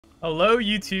Hello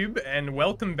YouTube and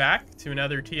welcome back to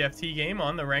another TFT game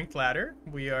on the ranked ladder.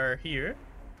 We are here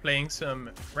playing some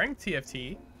ranked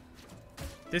TFT.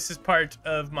 This is part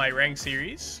of my rank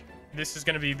series. This is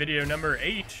going to be video number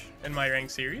 8 in my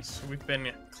rank series. We've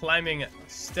been climbing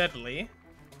steadily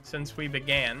since we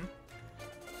began.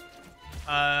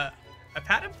 I've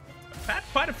had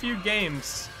quite a few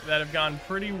games that have gone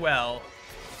pretty well,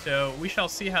 so we shall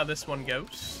see how this one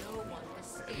goes.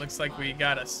 It looks like we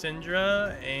got a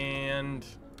Syndra and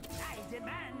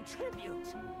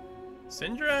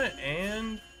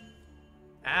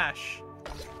Ashe.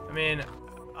 I mean,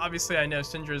 obviously I know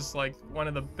Syndra's like one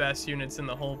of the best units in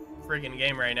the whole friggin'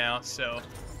 game right now, so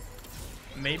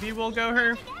maybe we'll go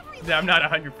her. I'm not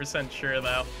 100% sure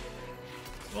though.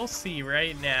 We'll see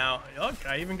right now. Look,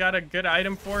 I even got a good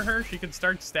item for her. She can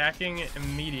start stacking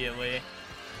immediately.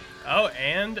 Oh,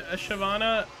 and a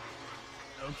Shyvana.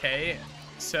 Okay.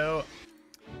 So,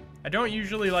 I don't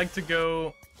usually like to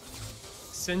go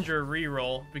Syndra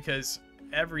reroll because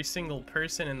every single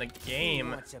person in the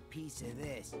game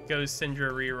goes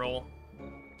Syndra reroll.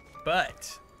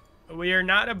 But we are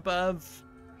not above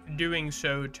doing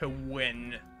so to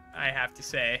win, I have to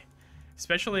say.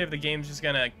 Especially if the game's just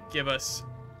gonna give us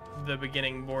the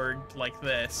beginning board like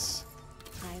this.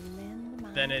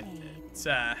 Then it's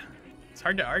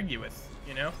hard to argue with,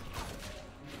 you know?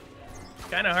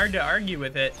 Kind of hard to argue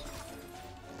with it.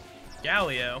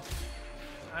 Galio.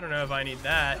 I don't know if I need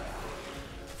that.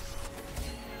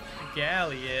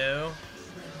 Galio.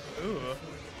 Ooh.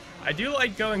 I do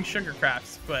like going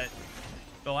Sugarcraft, but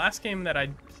the last game that I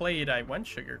played, I went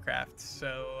Sugarcraft,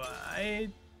 so I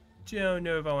don't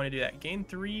know if I want to do that. Gain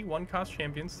 3 1-cost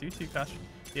champions, 2 2-cost.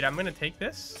 Dude, I'm gonna take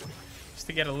this just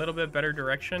to get a little bit better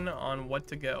direction on what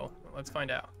to go. Let's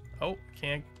find out. Oh,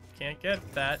 can't get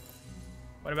that.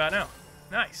 What about now?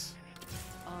 Nice.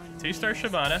 2-star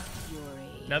Shyvana.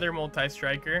 Another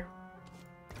multi-striker.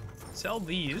 Sell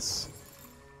these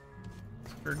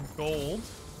for gold.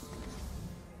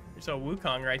 There's a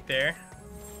Wukong right there.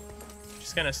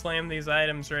 Just gonna slam these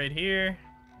items right here.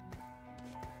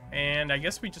 And I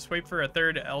guess we just wait for a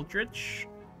third Eldritch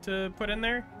to put in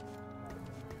there.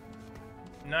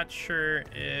 Not sure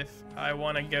if I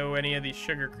want to go any of these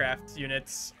Sugarcraft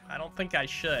units. I don't think I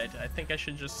should. I think I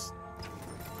should just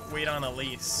wait on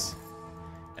Elise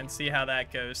and see how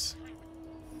that goes.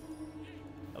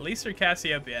 Elise or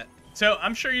Cassiopeia? So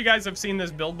I'm sure you guys have seen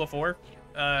this build before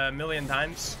a million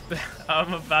times.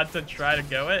 I'm about to try to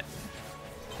go it.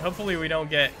 Hopefully we don't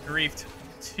get griefed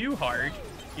too hard,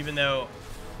 even though,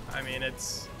 I mean,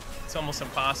 it's almost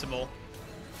impossible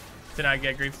to not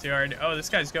get griefed too hard. Oh, this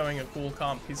guy's going a cool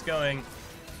comp. He's going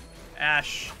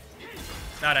Ashe.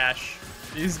 Not Ashe.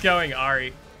 He's going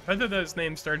Ari. Both of those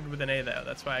names started with an A, though.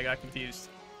 That's why I got confused.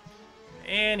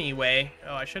 Anyway.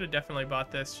 Oh, I should have definitely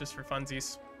bought this just for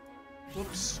funsies.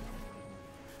 Whoops.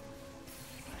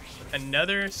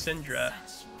 Another Syndra.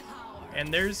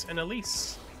 And there's an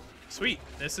Elise. Sweet.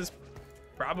 This is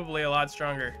probably a lot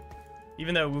stronger.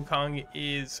 Even though Wukong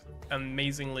is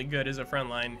amazingly good as a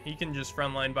frontline, he can just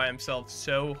frontline by himself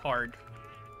so hard.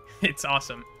 It's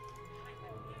awesome.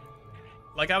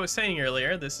 Like I was saying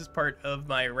earlier, this is part of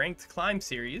my ranked climb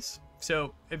series.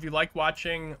 So if you like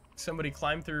watching somebody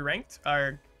climb through ranked,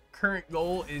 our current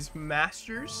goal is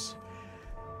Masters,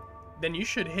 then you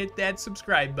should hit that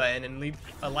subscribe button and leave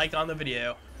a like on the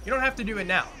video. You don't have to do it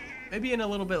now. Maybe in a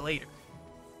little bit later.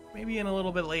 Maybe in a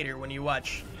little bit later when you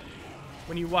watch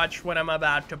what I'm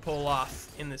about to pull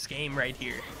off in this game right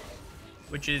here,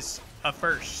 which is a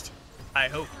first, I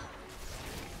hope.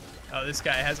 Oh, this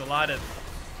guy has a lot of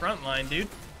front line, dude.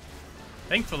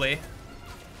 Thankfully,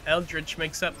 Eldritch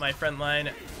makes up my front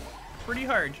line pretty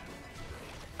hard.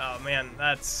 Oh man,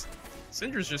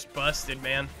 Syndra's just busted,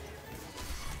 man.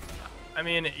 I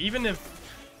mean, even if,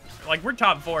 like, we're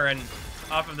top 4 and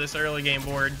off of this early game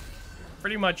board,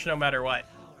 pretty much no matter what.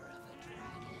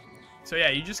 So yeah,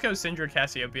 you just go Syndra,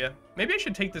 Cassiopeia. Maybe I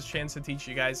should take this chance to teach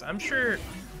you guys. I'm sure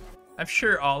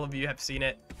all of you have seen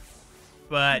it,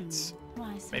 but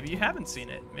maybe you haven't seen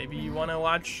it. Maybe you want to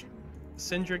watch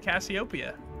Syndra,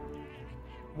 Cassiopeia,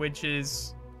 which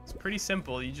is, it's pretty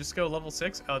simple. You just go level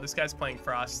 6. Oh, this guy's playing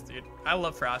Frost, dude. I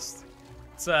love Frost.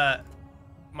 It's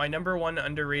my #1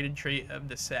 underrated trait of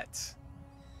the set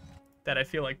that I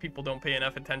feel like people don't pay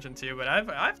enough attention to. But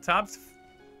I've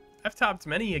topped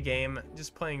many a game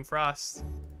just playing Frost.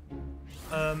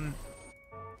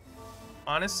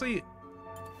 Honestly,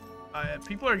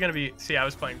 people are gonna be, see, I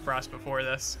was playing Frost before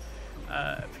this.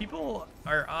 People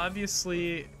are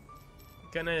obviously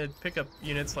gonna pick up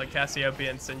units like Cassiopeia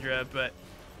and Syndra, but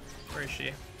where is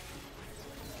she?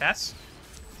 Cass?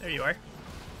 There you are.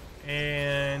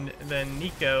 And then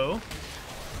Nico.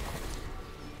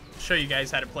 I'll show you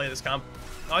guys how to play this comp.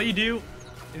 All you do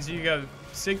is you go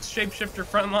 6 shapeshifter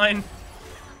frontline,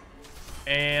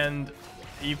 and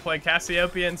you play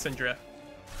Cassiopeia and Syndra.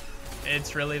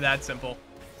 It's really that simple.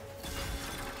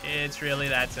 It's really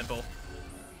that simple.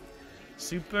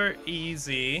 Super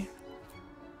easy.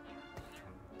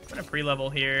 I'm gonna pre-level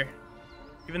here.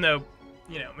 Even though,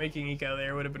 you know, making eco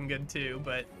there would have been good too,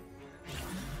 but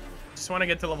just want to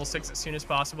get to level 6 as soon as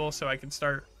possible so I can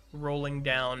start rolling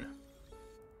down.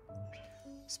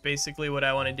 It's basically what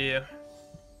I want to do.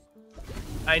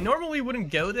 I normally wouldn't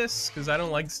go this because I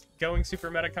don't like going super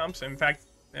meta comps. In fact,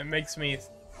 it makes me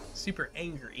super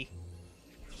angry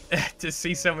to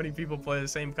see so many people play the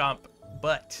same comp.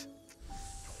 But,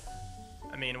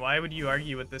 I mean, why would you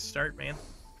argue with this start, man?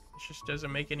 It just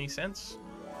doesn't make any sense.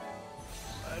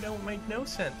 I don't make no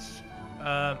sense.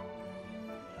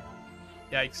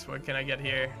 Yikes, what can I get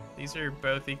here? These are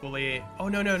both equally... Oh,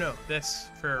 no, no, no. This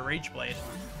for a Rage Blade.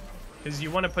 Because you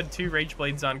want to put 2 Rage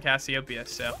Blades on Cassiopeia,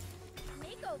 so...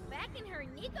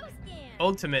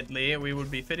 Ultimately, we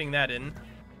would be fitting that in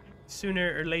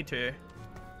sooner or later.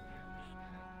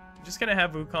 I'm just gonna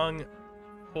have Wukong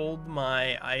hold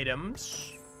my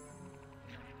items.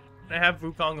 I have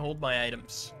Wukong hold my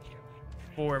items.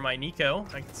 For my Nico,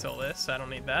 I can sell this. I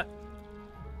don't need that.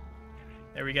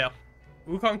 There we go.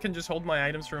 Wukong can just hold my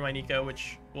items for my Nico,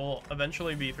 which will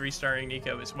eventually be 3-starring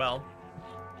Nico as well.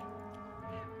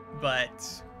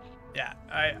 But... yeah,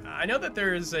 I know that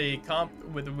there is a comp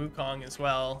with Wukong as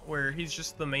well, where he's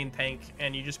just the main tank,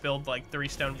 and you just build like 3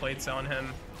 stone plates on him.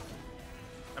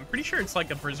 I'm pretty sure it's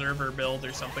like a preserver build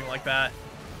or something like that.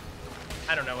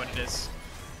 I don't know what it is.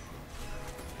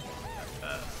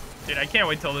 Dude, I can't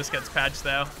wait till this gets patched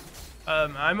though.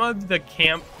 I'm of the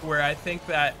camp where I think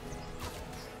that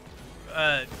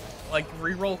like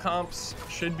reroll comps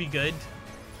should be good.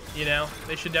 You know,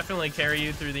 they should definitely carry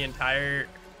you through the entire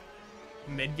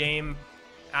mid-game,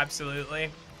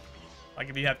 absolutely, like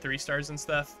if you have 3 stars and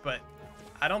stuff, but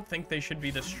I don't think they should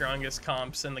be the strongest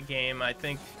comps in the game. I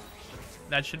think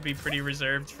that should be pretty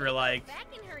reserved for like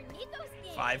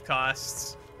 5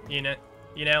 costs unit,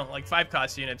 you know, like 5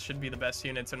 cost units should be the best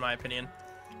units in my opinion.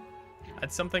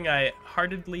 That's something I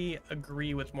heartedly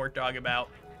agree with Mortdog about.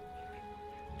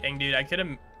 Dang, dude, I could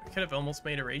have almost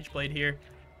made a Rage Blade here.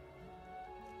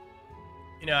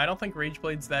 You know, I don't think Rage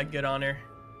Blade's that good on her.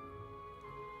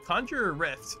 Conjure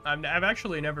Rift. I've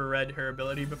actually never read her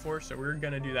ability before, so we're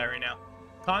gonna do that right now.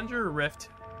 Conjure Rift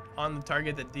on the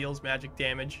target that deals magic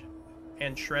damage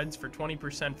and shreds for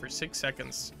 20% for 6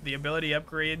 seconds. The ability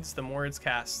upgrades the more it's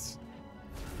cast.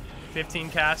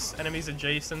 15 casts, enemies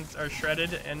adjacent are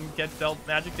shredded and get dealt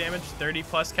magic damage. 30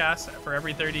 plus casts for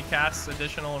every 30 casts,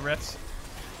 additional rifts.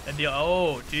 That deal.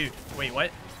 Oh, dude. Wait, what?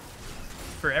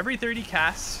 For every 30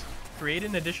 casts, create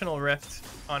an additional rift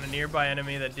on a nearby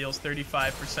enemy that deals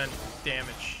 35%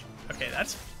 damage. Okay,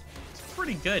 that's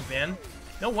pretty good, man.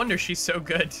 No wonder she's so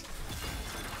good.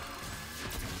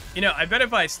 You know, I bet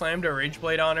if I slammed a Rage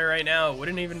Blade on her right now, it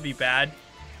wouldn't even be bad.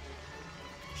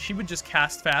 She would just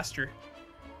cast faster.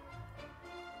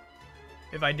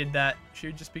 If I did that, she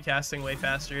would just be casting way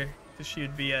faster because she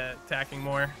would be attacking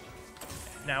more.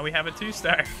 Now we have a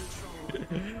 2-star.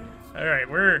 All right,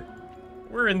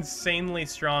 we're insanely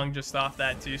strong just off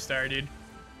that 2-star, dude.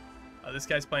 Oh, this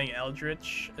guy's playing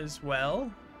Eldritch as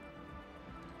well.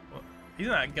 Well, he's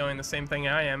not going the same thing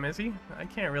I am, is he? I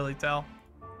can't really tell.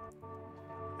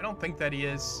 I don't think that he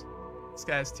is. This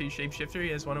guy has 2 Shapeshifter. He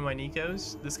has one of my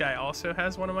Nikos. This guy also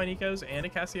has one of my Nikos and a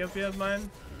Cassiopeia of mine.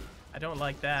 I don't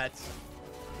like that.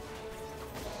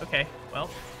 Okay, well,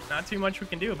 not too much we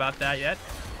can do about that yet.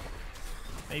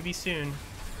 Maybe soon.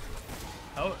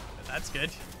 Oh, that's good.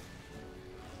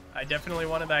 I definitely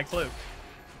wanted that cloak.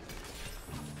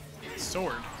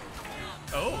 Sword.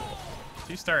 Oh,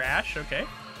 2-star Ash, okay.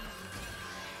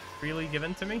 Freely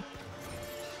given to me.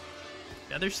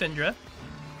 Another Syndra.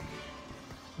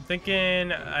 I'm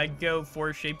thinking I'd go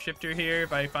for Shapeshifter here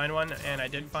if I find one, and I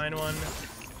did find one.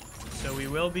 So we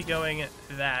will be going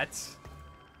that.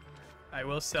 I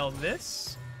will sell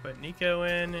this, put Nico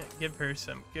in, give her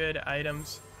some good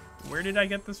items. Where did I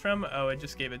get this from? Oh, it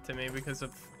just gave it to me because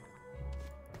of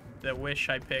the wish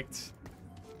I picked.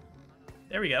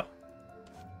 There we go.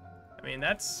 I mean,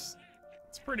 that's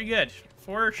pretty good.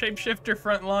 4 Shapeshifter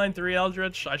front line, 3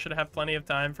 Eldritch. I should have plenty of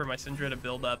time for my Syndra to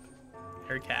build up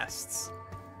her casts.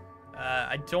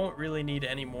 I don't really need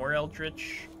any more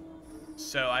Eldritch,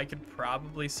 so I could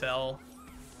probably sell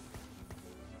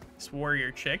this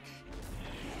warrior chick.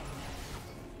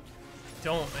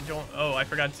 Oh, I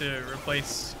forgot to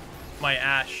replace my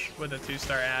Ash with a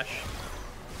 2-star Ash.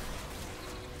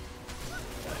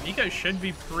 Nico should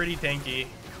be pretty tanky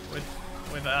with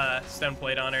Stone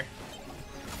Plate on her.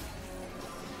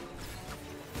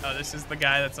 Oh, this is the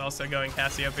guy that's also going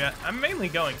Cassiopeia. I'm mainly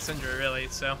going Syndra, really,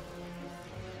 so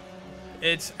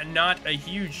it's not a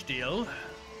huge deal,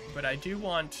 but I do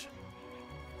want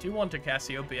a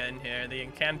Cassiopeia in here. The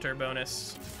Encanter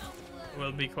bonus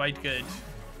will be quite good.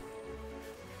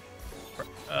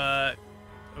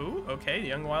 Ooh, okay,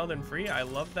 Young, Wild, and Free. I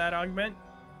love that augment.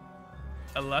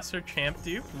 A lesser champ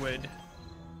dupe would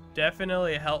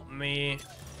definitely help me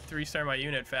 3-star my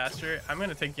unit faster. I'm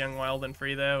gonna take Young, Wild, and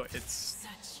Free though. It's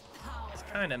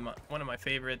kind of one of my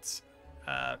favorites.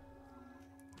 I'm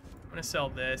gonna sell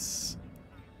this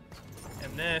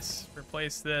and this,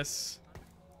 replace this.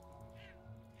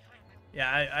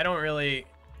 Yeah, I don't really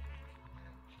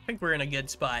think we're in a good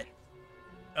spot.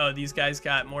 Oh, these guys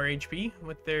got more HP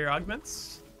with their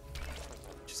augments,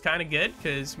 which is kind of good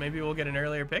because maybe we'll get an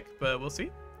earlier pick, but we'll see.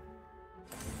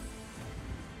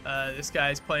 This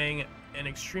guy's playing an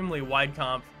extremely wide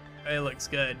comp. It looks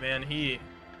good, man. He's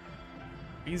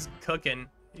cooking.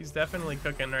 He's definitely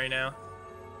cooking right now.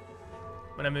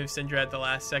 I'm gonna move Syndra at the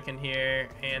last second here,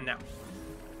 and now.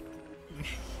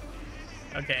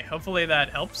 Okay, hopefully that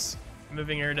helps.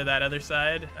 Moving her to that other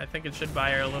side. I think it should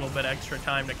buy her a little bit extra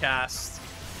time to cast.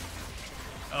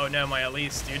 Oh no, my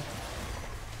Elise, dude.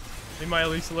 Leave my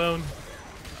Elise alone.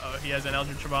 Oh, he has an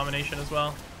Eldritch Abomination as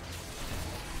well.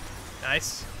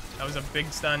 Nice. That was a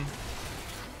big stun.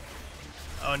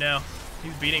 Oh no,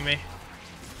 he's beating me.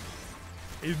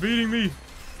 He's beating me.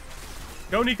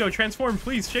 Go, Nico, transform,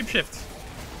 please, shapeshift.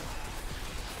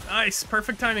 Nice,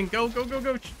 perfect timing. Go, go, go,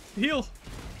 go, heal.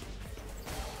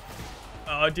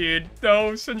 Oh, dude,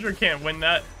 no, Syndra can't win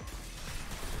that.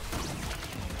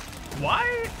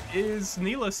 Why is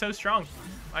Neela so strong?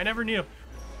 I never knew.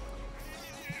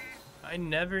 I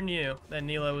never knew that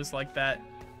Neela was like that.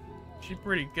 She's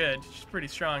pretty good. She's pretty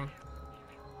strong.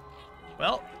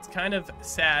 Well, it's kind of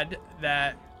sad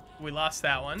that we lost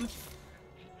that one,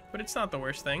 but it's not the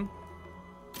worst thing.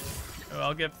 Oh,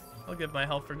 I'll give my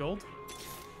health for gold.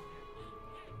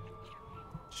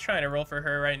 Just trying to roll for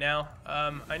her right now.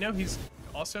 I know he's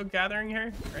also gathering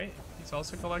her, right? He's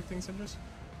also collecting Syndras.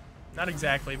 Not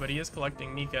exactly, but he is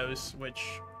collecting Nikos, which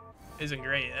isn't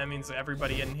great. That means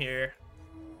everybody in here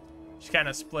just kind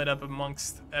of split up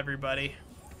amongst everybody.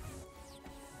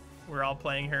 We're all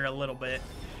playing her a little bit.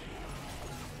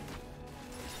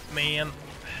 Man,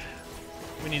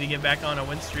 we need to get back on a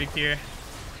win streak here.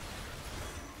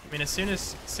 I mean, as soon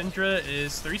as Syndra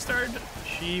is 3-starred,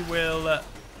 she will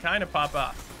kind of pop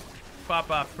off.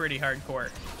 Pop off pretty hardcore.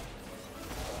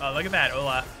 Oh, look at that,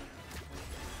 Olaf.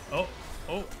 Oh,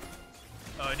 oh.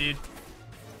 Oh, dude.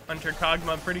 Hunter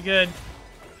Kog'Maw pretty good.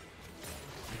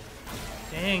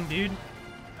 Dang, dude.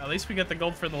 At least we got the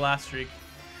gold for the last streak.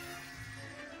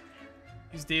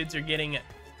 These dudes are getting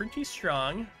pretty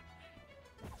strong.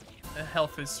 The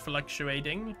health is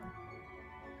fluctuating.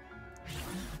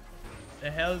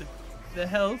 The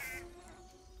health.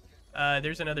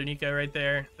 There's another Nico right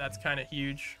there. That's kind of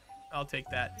huge. I'll take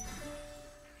that.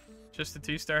 Just a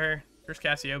 2-star. There's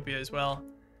Cassiopeia as well.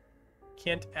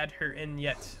 Can't add her in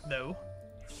yet, though.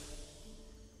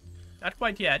 Not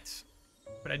quite yet.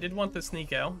 But I did want this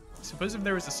Nico. Suppose if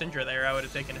there was a Syndra there, I would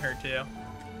have taken her too.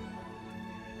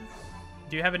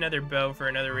 Do have another bow for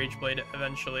another Rage Blade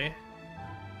eventually.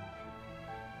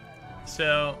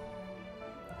 So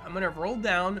I'm gonna roll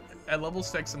down at level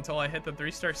 6 until I hit the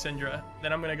 3-star Syndra.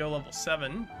 Then I'm gonna go level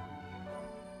 7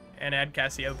 and add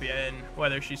Cassiopeia in,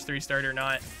 whether she's 3-starred or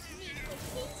not.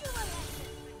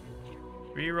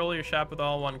 Reroll your shop with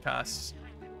all 1 costs.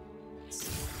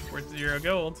 It's worth 0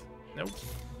 gold. Nope.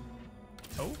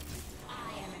 Oh.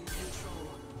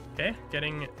 Okay,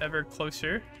 getting ever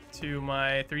closer to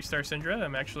my 3-star Syndra.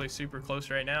 I'm actually super close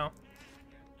right now.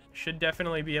 Should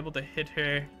definitely be able to hit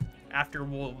her after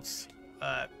Wolves.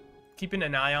 Keeping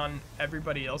an eye on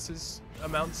everybody else's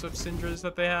amounts of Syndras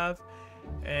that they have,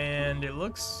 and it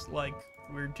looks like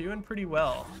we're doing pretty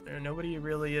well. Nobody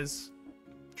really is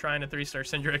trying to 3-star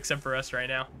Syndra except for us right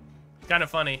now. Kind of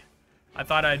funny. I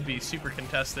thought I'd be super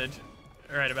contested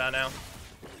right about now.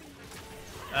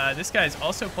 This guy's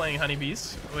also playing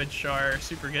honeybees, which are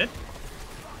super good.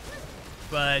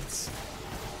 But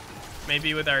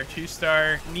maybe with our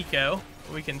 2-star Nico,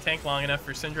 we can tank long enough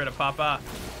for Syndra to pop off.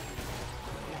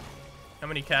 How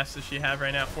many casts does she have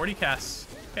right now? 40 casts.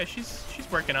 Okay, she's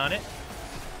working on it.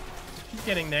 She's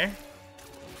getting there.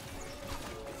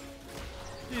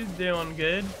 She's doing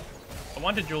good. I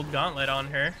want a Jeweled Gauntlet on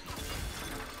her,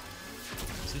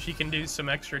 so she can do some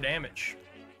extra damage.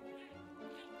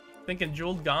 Thinking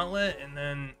Jeweled Gauntlet, and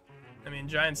then, I mean,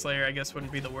 Giant Slayer I guess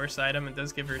wouldn't be the worst item. It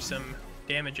does give her some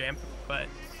damage amp, but...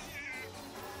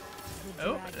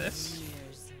 Oh, this.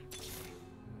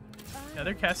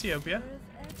 Another Cassiopeia.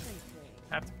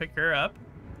 Have to pick her up.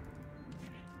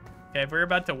 Okay, if we're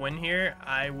about to win here,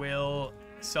 I will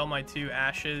sell my 2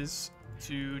 ashes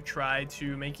to try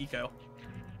to make eco.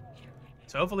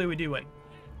 So hopefully we do win.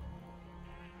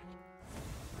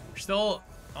 We're still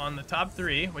on the top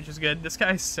 3, which is good. This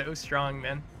guy's so strong,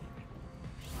 man.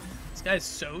 This guy's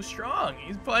so strong.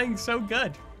 He's playing so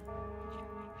good.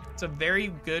 It's a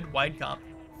very good wide comp.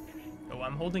 Oh,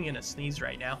 I'm holding in a sneeze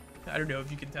right now. I don't know if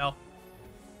you can tell.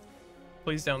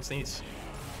 Please don't sneeze.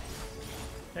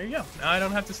 There you go. Now I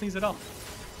don't have to sneeze at all.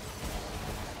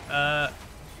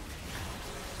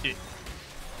 Dude.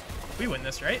 We win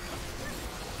this, right?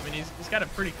 I mean, he's got a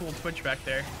pretty cool twitch back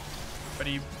there. But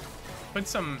he put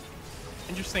some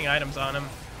interesting items on him.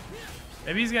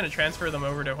 Maybe he's going to transfer them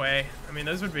over to Hui. I mean,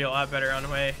 those would be a lot better on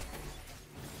Hui.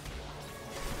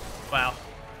 Wow.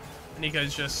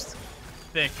 Nico's just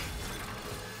thick.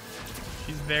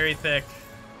 She's very thick.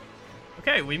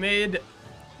 Okay, we made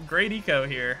great eco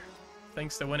here.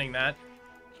 Thanks to winning that.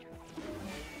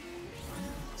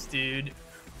 This dude.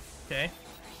 Okay.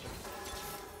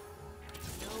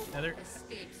 Another.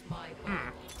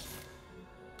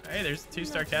 Hey, there's a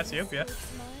 2-star Cassiopeia.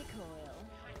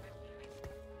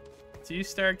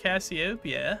 2-star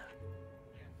Cassiopeia.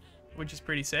 Which is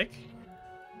pretty sick.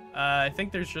 I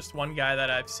think there's just one guy that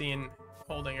I've seen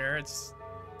holding her. It's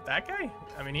that guy?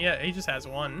 I mean, he just has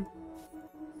one.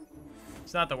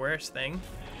 It's not the worst thing.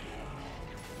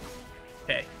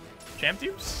 Okay. Champ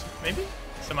dupes? Maybe?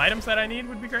 Some items that I need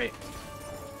would be great.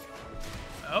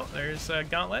 Oh, there's a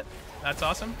gauntlet. That's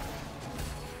awesome.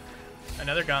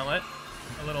 Another gauntlet.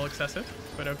 A little excessive,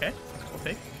 but okay. We'll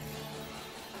take.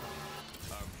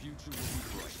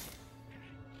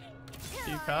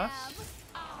 Few costs.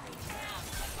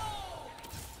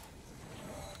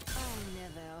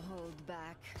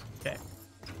 Okay.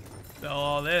 Sell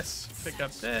all this. Pick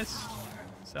up this.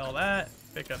 Sell that.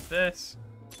 Pick up this.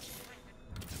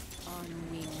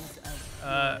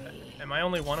 Am I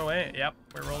only 1 away? Yep.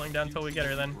 We're rolling down until we get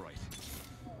her then.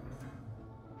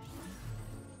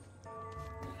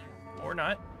 Or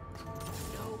not.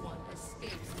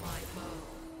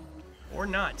 Or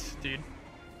not, dude.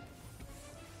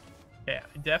 Yeah,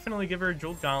 definitely give her a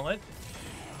jeweled gauntlet.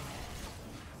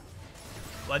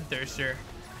 Bloodthirster.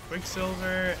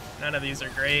 Quicksilver. None of these are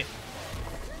great.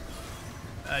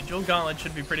 Jeweled gauntlet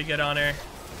should be pretty good on her.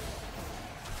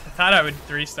 I thought I would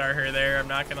 3-star her there, I'm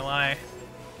not gonna lie.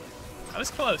 I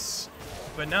was close,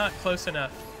 but not close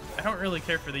enough. I don't really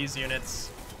care for these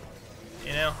units.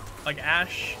 You know, like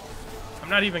Ashe. I'm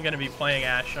not even gonna be playing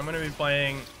Ashe. I'm gonna be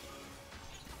playing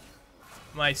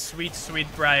my sweet, sweet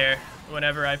Briar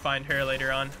whenever I find her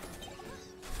later on.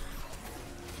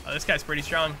 Oh, this guy's pretty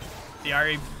strong. The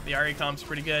Ari comp's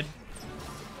pretty good.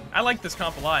 I like this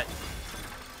comp a lot.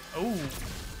 Oh,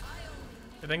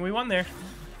 good thing we won there.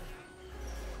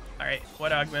 All right,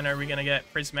 what augment are we gonna get?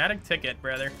 Prismatic ticket,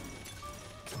 brother.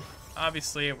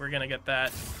 Obviously, we're gonna get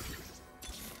that.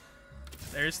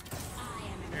 There's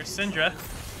Syndra.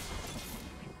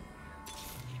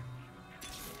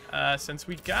 Since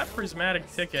we got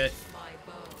prismatic ticket,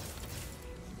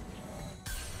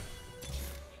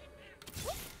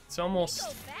 it's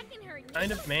almost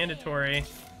kind of mandatory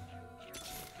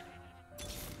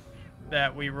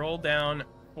that we roll down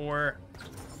for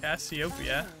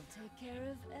Cassiopeia.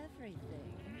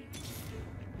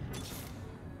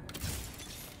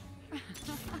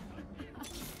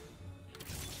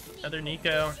 Another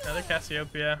Nico, another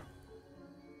Cassiopeia.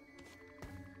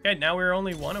 Okay, now we're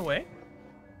only 1 away.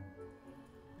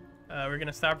 We're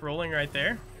gonna stop rolling right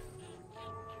there.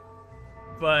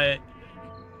 But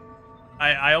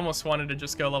I almost wanted to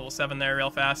just go level 7 there real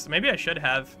fast. Maybe I should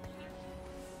have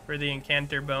for the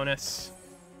Encanter bonus.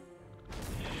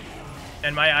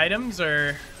 And my items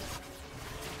are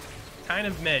kind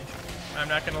of mid. I'm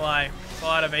not gonna lie. It's a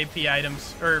lot of AP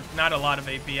items, or not a lot of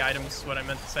AP items is what I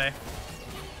meant to say.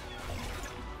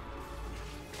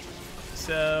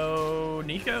 So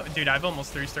Nico, dude, I've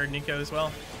almost 3-starred Nico as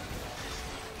well.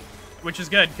 Which is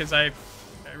good, because I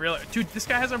really... Dude, this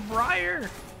guy has a Briar!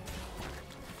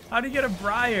 How do you get a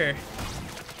Briar?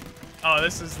 Oh,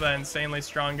 this is the insanely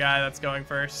strong guy that's going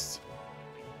first.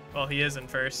 Well, he isn't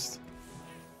first.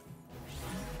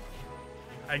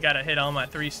 I gotta hit all my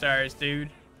 3-stars,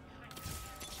 dude.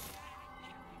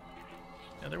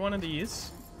 Another one of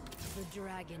these. The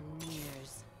dragon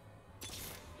nears.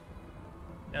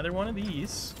 Another one of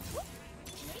these.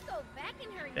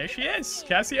 There she is,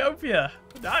 Cassiopeia.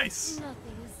 Nice.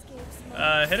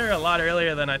 Hit her a lot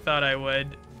earlier than I thought I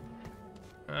would.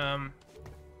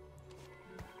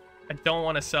 I don't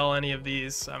want to sell any of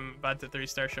these. I'm about to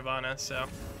 3-star Shyvana, so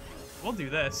we'll do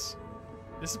this.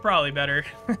 This is probably better.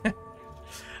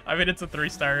 I mean, it's a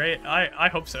 3-star, right? I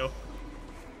hope so.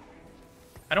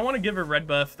 I don't want to give her red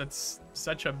buff. That's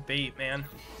such a bait, man.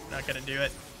 Not gonna do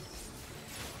it.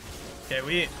 Okay,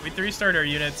 we 3-starred our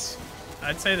units.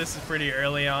 I'd say this is pretty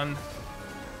early on.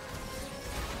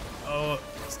 Oh,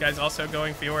 this guy's also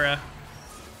going Fiora.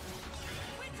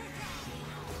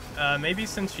 Maybe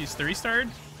since she's 3-starred?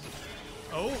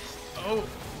 Oh,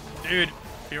 dude,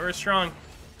 Fiora's strong.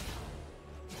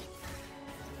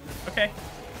 Okay,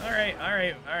 all right,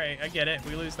 I get it.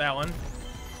 We lose that one.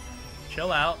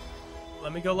 Chill out.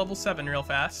 Let me go level 7 real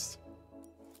fast.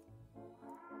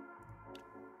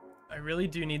 I really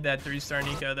do need that 3-star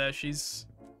Nico though. She's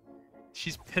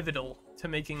pivotal to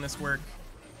making this work.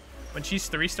 When she's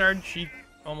 3-starred, she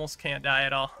almost can't die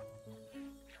at all.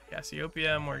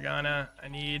 Cassiopeia, Morgana, I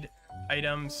need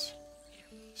items.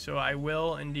 So I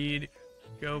will indeed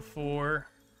go for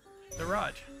the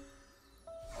Rod.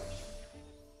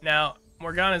 Now,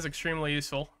 Morgana is extremely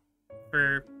useful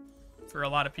for a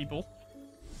lot of people.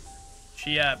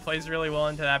 She plays really well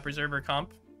into that Preserver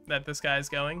comp that this guy is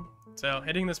going. So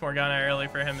hitting this Morgana early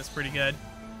for him is pretty good.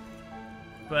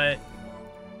 But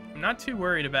I'm not too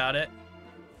worried about it,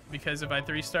 because if I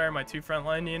 3-star my 2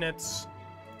 frontline units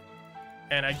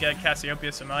and I get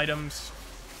Cassiopeia some items,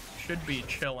 should be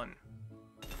chillin'.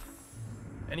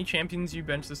 Any champions you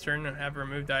bench this turn have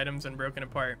removed items and broken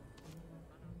apart.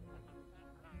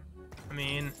 I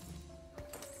mean,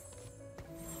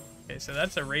 okay, so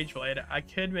that's a Rage Blade. I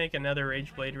could make another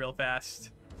Rage Blade real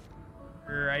fast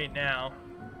right now.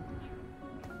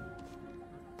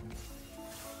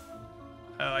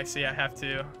 Oh, I see. I have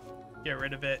to get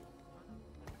rid of it.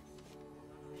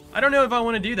 I don't know if I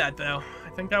want to do that though. I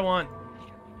think I want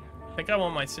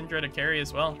my Syndra to carry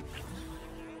as well.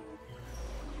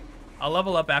 I'll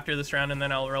level up after this round and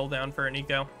then I'll roll down for a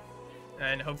Nico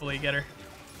and hopefully get her.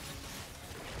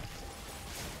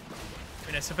 I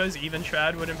mean, I suppose even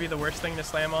Shroud wouldn't be the worst thing to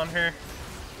slam on her.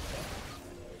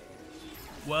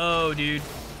 Whoa, dude.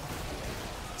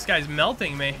 This guy's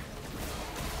melting me.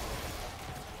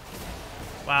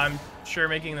 Wow, I'm sure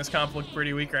making this comp look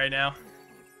pretty weak right now.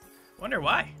 Wonder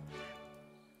why.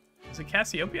 Is it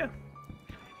Cassiopeia?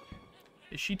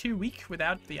 Is she too weak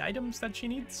without the items that she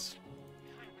needs?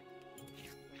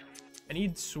 I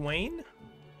need Swain.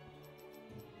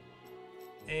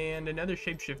 And another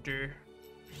shapeshifter.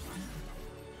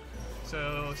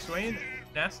 So, Swain,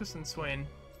 Nasus, and Swain.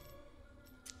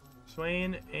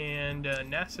 Swain and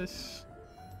Nasus.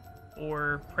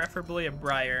 Or preferably a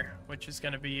Briar, which is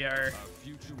going to be our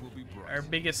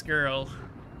biggest girl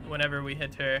whenever we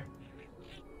hit her.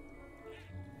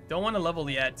 Don't want to level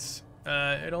yet.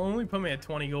 It'll only put me at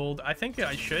 20 gold. I think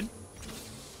I should.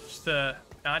 Just to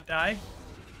not die.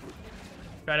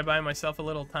 Try to buy myself a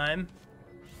little time.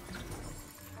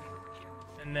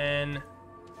 And then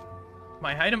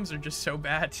my items are just so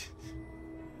bad.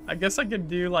 I guess I could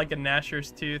do like a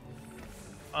Gnasher's Tooth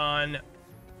on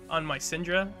my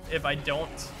Syndra if I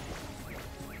don't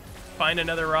find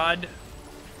another Rod.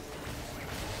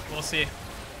 We'll see.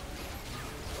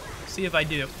 See if I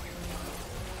do.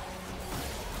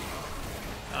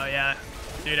 Oh yeah,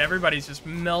 dude, everybody's just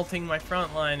melting my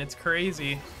front line. It's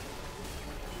crazy.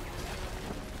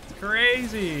 It's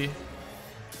crazy.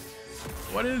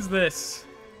 What is this?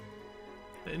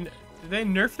 Did they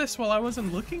nerf this while I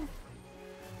wasn't looking?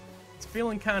 It's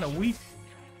feeling kind of weak.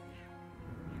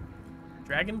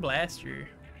 Dragon Blaster.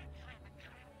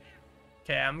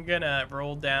 Okay, I'm gonna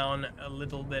roll down a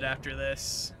little bit after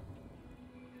this.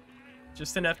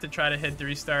 Just enough to try to hit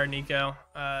 3-star Nico.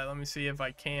 Let me see if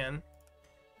I can.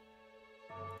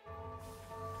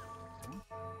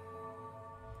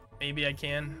 Maybe I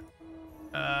can.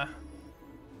 I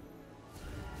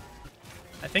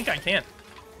think I can.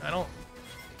 I don't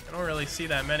really see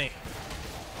that many.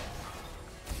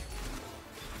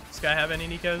 Does this guy have any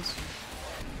Nikos?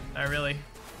 Not really.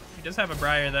 He does have a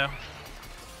Briar though.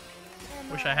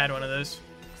 Wish I had one of those.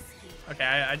 Okay,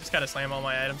 I just gotta slam all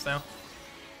my items now.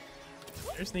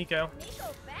 There's Nico.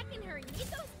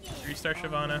 3-star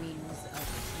Shyvana.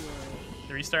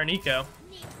 3-star Nico.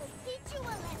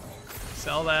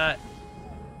 Sell that.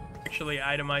 Actually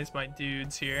itemize my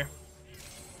dudes here.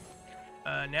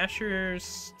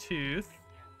 Gnasher's Tooth.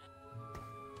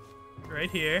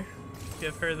 Right here.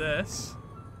 Give her this.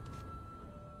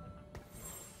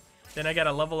 Then I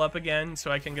gotta level up again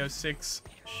so I can go 6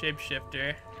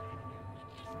 Shapeshifter.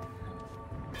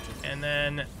 And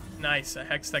then, nice, a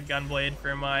Hextech Gunblade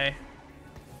for my...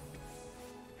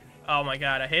 Oh my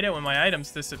god, I hate it when my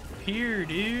items disappear,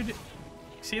 dude.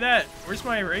 See that? Where's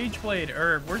my rage blade?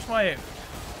 Or where's my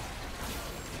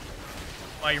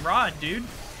rod, dude?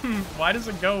 Why does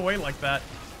it go away like that?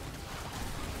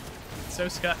 It's so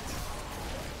scuffed.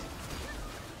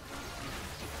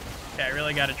 Okay, I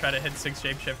really got to try to hit 6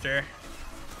 shapeshifter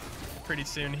pretty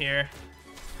soon here.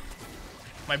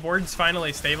 My board's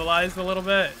finally stabilized a little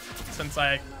bit since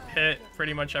I hit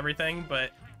pretty much everything,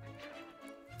 but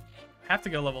I have to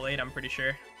go level 8, I'm pretty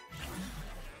sure.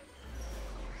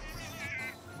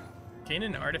 Gain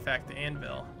an artifact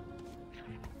anvil.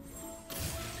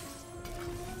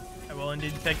 I will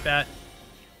indeed take that.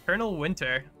 Eternal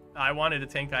Winter. I wanted a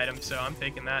tank item, so I'm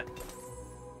taking that.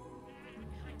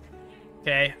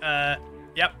 Okay,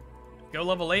 yep. Go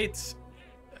level 8.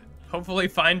 Hopefully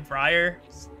find Briar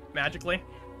magically.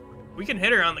 We can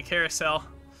hit her on the carousel,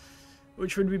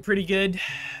 which would be pretty good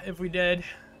if we did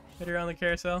hit her on the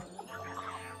carousel.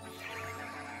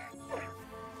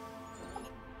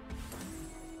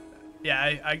 Yeah,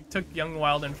 I took Young,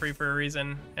 Wild, and Free for a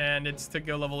reason, and it's to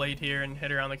go level 8 here and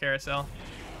hit her on the carousel.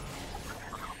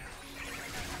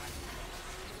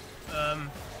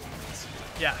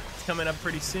 Yeah, it's coming up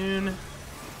pretty soon.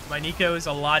 My Nico is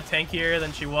a lot tankier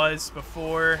than she was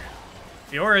before.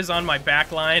 Fiora's on my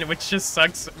back line, which just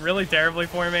sucks really terribly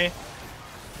for me.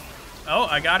 Oh,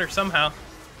 I got her somehow.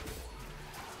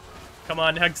 Come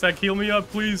on, Hextech, heal me up,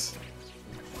 please.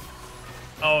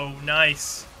 Oh,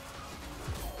 nice.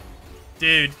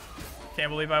 Dude, can't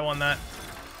believe I won that.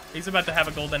 He's about to have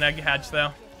a golden egg hatch,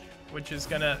 though, which is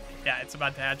gonna... Yeah, it's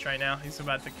about to hatch right now. He's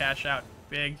about to cash out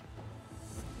big.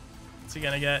 What's he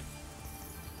gonna get?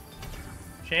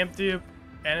 Champ dupe,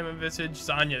 Anima Visage,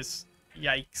 Zanya's.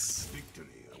 Yikes.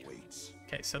 Victory awaits.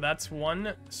 Okay, so that's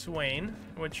one Swain,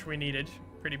 which we needed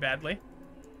pretty badly.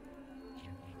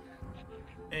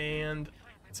 And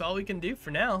that's all we can do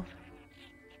for now.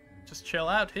 Just chill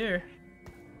out here.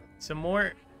 Some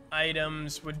more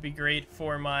items would be great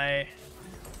for my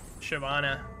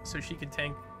Shyvana, so she could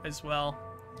tank as well.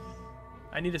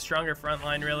 I need a stronger front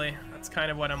line, really. That's kind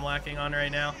of what I'm lacking on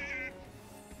right now.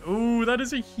 Ooh, that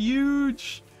is a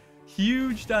huge,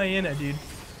 huge Diana, dude.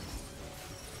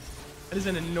 That is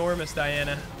an enormous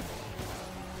Diana.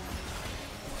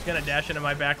 She's gonna dash into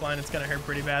my back line. It's gonna hurt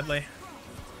pretty badly.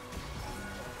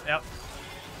 Yep,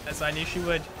 as I knew she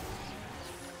would.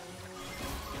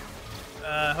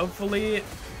 Hopefully,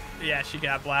 yeah, she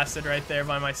got blasted right there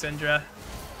by my Syndra.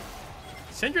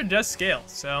 Syndra does scale,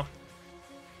 so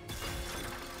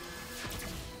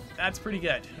that's pretty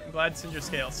good. I'm glad Syndra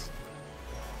scales.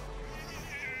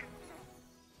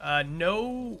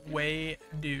 No way,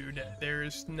 dude.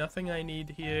 There's nothing I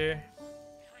need here.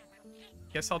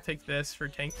 Guess I'll take this for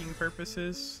tanking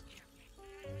purposes.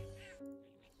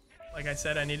 Like I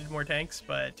said, I needed more tanks,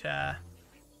 but I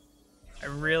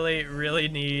really, really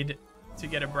need to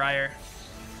get a Briar.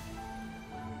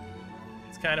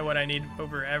 It's kind of what I need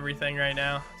over everything right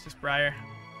now. It's just Briar.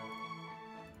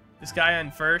 This guy on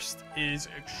first is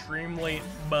extremely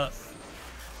buff.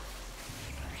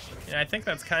 Yeah, I think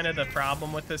that's kind of the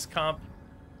problem with this comp.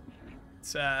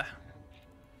 It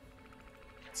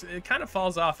kind of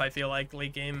falls off, I feel like,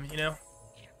 late game, you know?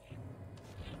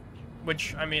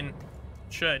 Which, I mean,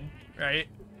 should, right?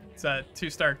 It's a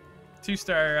two-star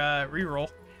reroll.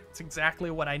 It's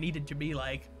exactly what I needed to be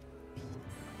like.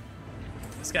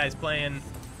 This guy's playing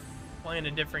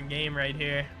a different game right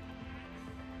here.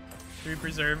 3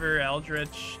 Preserver,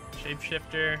 Eldritch,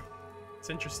 Shapeshifter. It's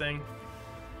interesting.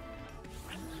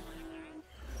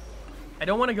 I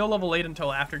don't want to go level 8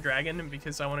 until after Dragon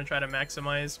because I want to try to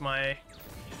maximize my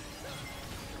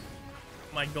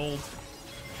gold.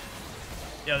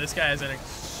 Yo, this guy has an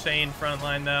insane front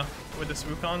line though with this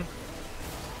Wukong.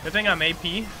 Good thing I'm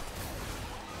AP,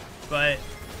 but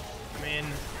I mean,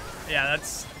 yeah,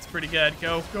 that's pretty good.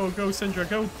 Go, go, go, Syndra,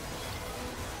 go!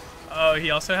 Oh,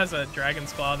 he also has a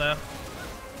Dragon's Claw though.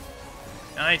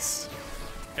 Nice.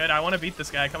 Good. I want to beat this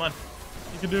guy. Come on,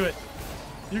 you can do it.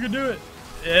 You can do it.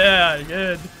 Yeah,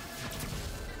 good.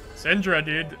 Syndra,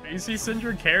 dude. You see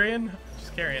Syndra carrying? She's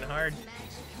carrying hard.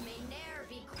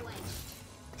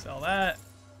 Sell that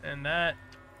and that.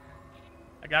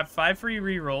 I got 5 free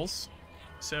rerolls,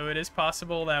 so it is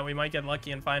possible that we might get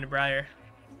lucky and find a Briar.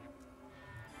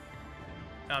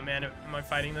 Oh man, am I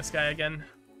fighting this guy again?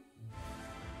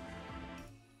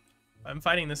 If I'm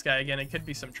fighting this guy again, it could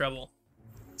be some trouble.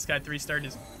 This guy 3-starred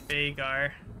his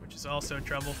Vagar, which is also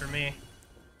trouble for me.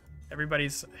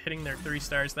 Everybody's hitting their 3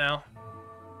 stars now.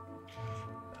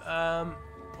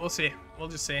 We'll see. We'll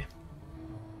just see.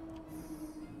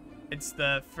 It's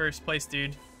the first place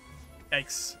dude.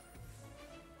 Yikes.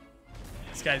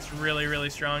 This guy's really, really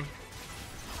strong.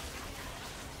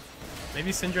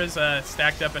 Maybe Syndra's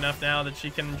stacked up enough now that she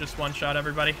can just one-shot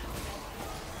everybody.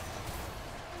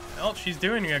 Well, she's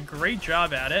doing a great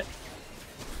job at it.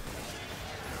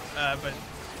 But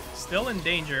still in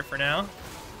danger for now.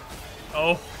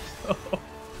 Oh.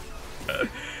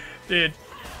 Dude,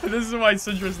 this is why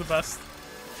Syndra's the best.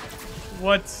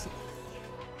 What?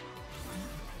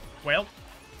 Well.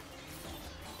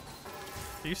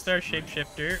 2-star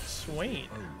shapeshifter, Swain.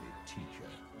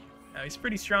 Now he's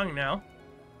pretty strong now.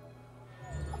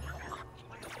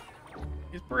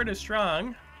 He's pretty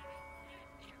strong.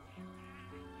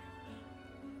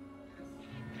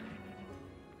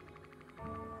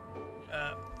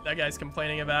 That guy's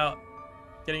complaining about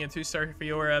getting a 2-star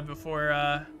Fiora before,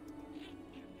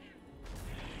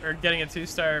 or getting a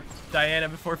 2-star Diana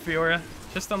before Fiora.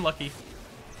 Just unlucky.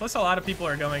 Plus, a lot of people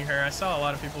are going her. I saw a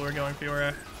lot of people were going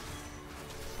Fiora.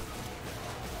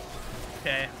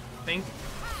 Okay, I think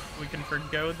we can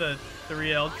forgo the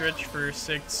 3 Eldritch for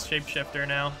 6 Shapeshifter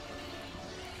now.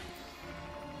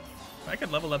 If I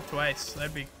could level up twice,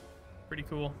 that'd be pretty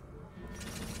cool.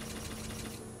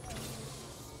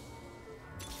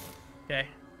 Okay,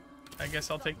 I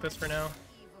guess I'll take this for now.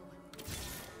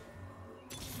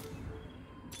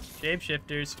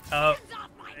 Shapeshifters. Oh,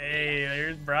 hey,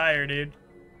 there's Briar, dude.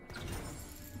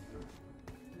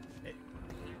 Hey.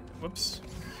 Whoops.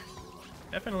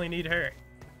 Definitely need her.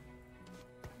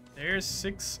 There's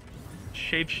 6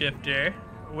 Shapeshifter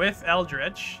with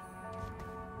Eldritch.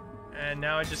 And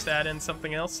now I just add in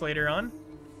something else later on.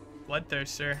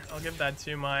 Bloodthirster. I'll give that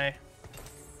to my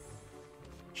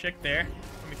chick there.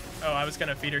 Oh, I was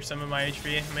gonna feed her some of my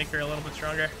HP, make her a little bit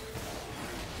stronger.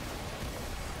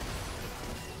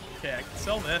 Okay, I can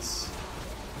sell this.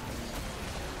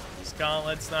 This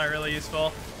gauntlet's not really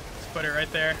useful. Just put it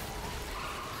right there.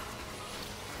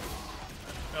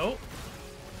 Oh,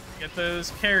 get those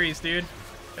carries, dude.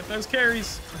 Get those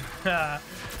carries.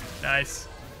 Nice.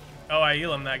 Oh, I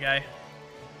heal him, that guy.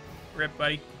 Rip,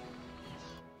 buddy.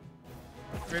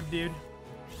 Rip, dude.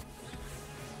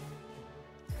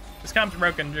 This comp's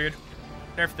broken, dude.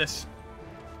 Nerf this.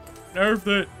 Nerf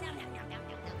it.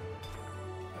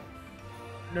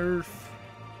 Nerf.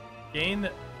 Gain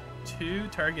 2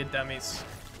 target dummies.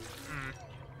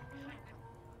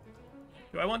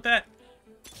 Do I want that?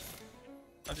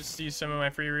 I'll just use some of my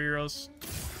free rerolls.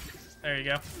 There you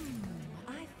go.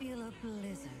 I feel a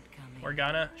blizzard coming.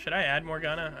 Morgana. Should I add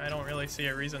Morgana? I don't really see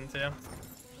a reason to.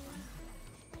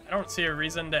 I don't see a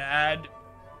reason to add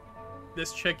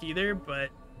this chick either, but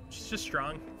she's just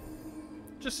strong.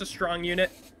 Just a strong unit.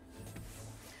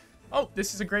 Oh,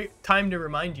 this is a great time to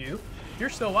remind you, if you're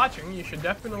still watching, you should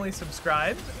definitely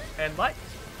subscribe and like.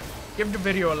 Give the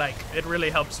video a like. It really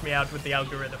helps me out with the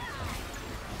algorithm.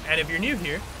 And if you're new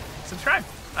here, subscribe.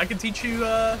 I can teach you,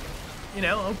 you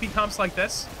know, OP comps like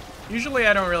this. Usually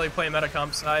I don't really play meta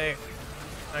comps. I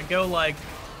go like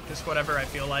just whatever I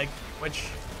feel like, which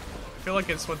I feel like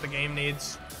it's what the game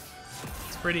needs.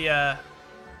 It's pretty,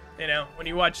 you know, when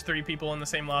you watch 3 people in the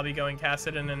same lobby going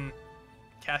Cassidon and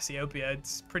Cassiopeia,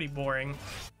 it's pretty boring.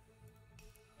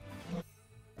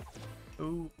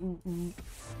 Ooh, ooh, ooh.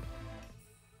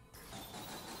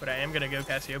 But I am gonna go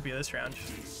Cassiopeia this round,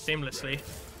 shamelessly.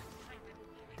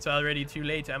 It's already too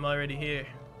late, I'm already here.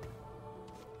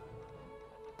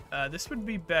 This would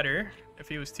be better if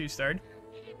he was 2-starred.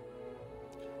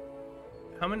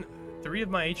 How many? 3 of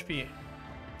my HP.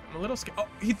 I'm a little scared. Oh,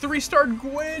 he 3-starred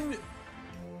Gwen!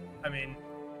 I mean,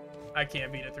 I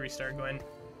can't beat a 3-star Gwen.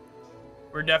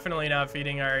 We're definitely not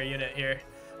feeding our unit here.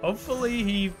 Hopefully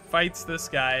he fights this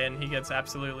guy and he gets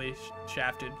absolutely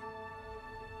shafted.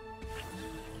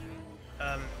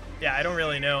 Yeah, I don't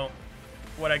really know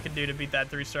what I could do to beat that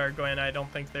 3-star Gwen. I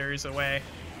don't think there is a way.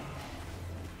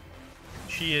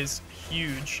 She is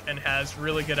huge and has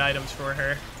really good items for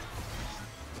her.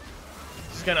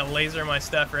 She's gonna laser my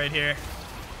stuff right here.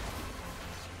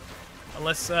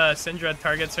 Unless Syndra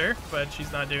targets her, but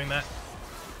she's not doing that.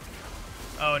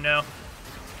 Oh no.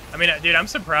 I mean, dude, I'm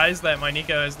surprised that my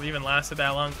Nico has even lasted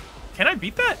that long. Can I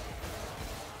beat that?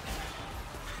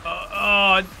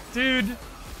 Oh, dude.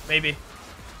 Maybe.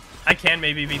 I can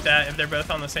maybe beat that if they're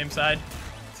both on the same side.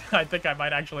 I think I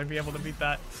might actually be able to beat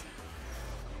that.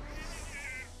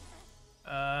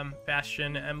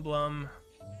 Bastion Emblem.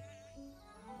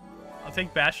 I'll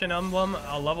take Bastion Emblem.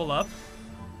 I'll level up.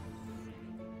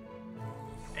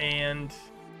 And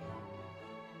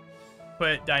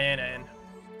put Diana in.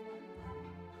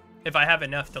 If I have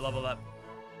enough to level up.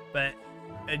 But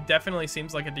it definitely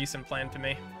seems like a decent plan to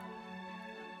me.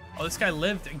 Oh, this guy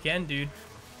lived again, dude.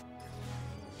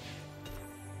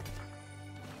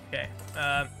 Okay,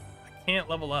 I can't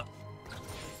level up,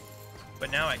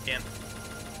 but now I can.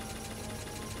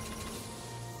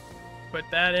 put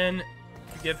that in.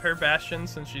 Give her Bastion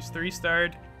since she's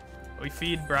 3-starred. We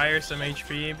feed Briar some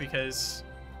HP because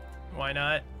why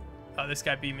not? Oh, this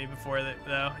guy beat me before that,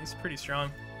 though. He's pretty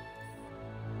strong.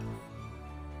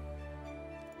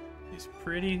 He's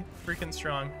pretty freaking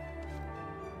strong.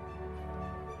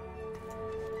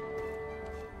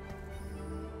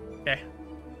 Okay.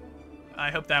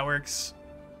 I hope that works.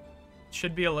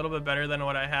 Should be a little bit better than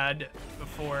what I had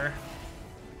before.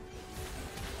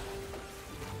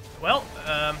 Well,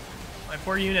 my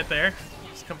poor unit there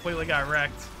just completely got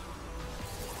wrecked.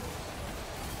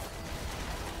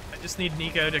 I just need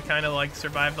Nico to kind of like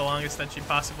survive the longest that she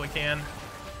possibly can.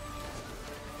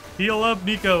 Heal up,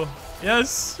 Nico.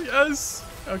 Yes, yes.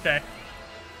 Okay.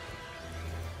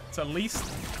 It's at least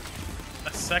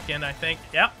a second, I think.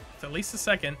 Yep, it's at least a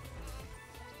second.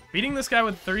 Beating this guy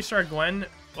with 3-star Gwen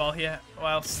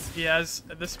whilst he has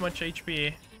this much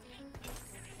HP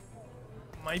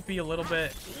might be a little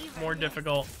bit more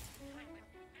difficult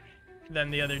than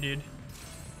the other dude.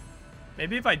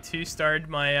 Maybe if I 2-starred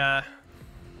my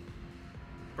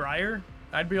Briar,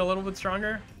 I'd be a little bit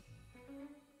stronger.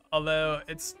 Although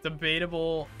it's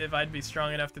debatable if I'd be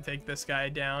strong enough to take this guy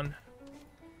down.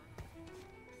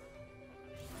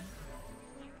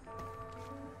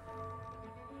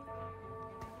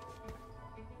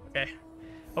 Okay.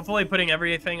 Hopefully putting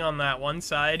everything on that one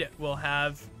side will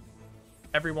have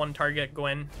everyone target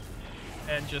Gwen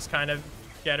and just kind of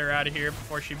get her out of here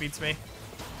before she beats me.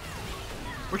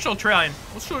 We're still trying.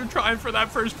 We're still trying for that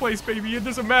first place, baby. It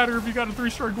doesn't matter if you got a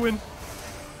 3-star Gwen.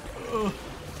 Ugh.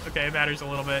 Okay, it matters a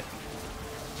little bit.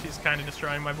 She's kind of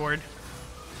destroying my board.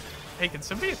 Hey, can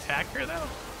somebody attack her, though?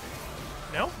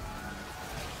 No?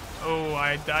 Oh,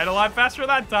 I died a lot faster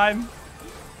that time.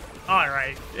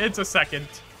 Alright, it's a second.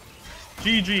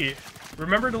 GG.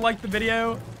 Remember to like the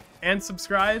video and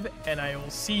subscribe, and I will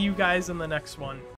see you guys in the next one.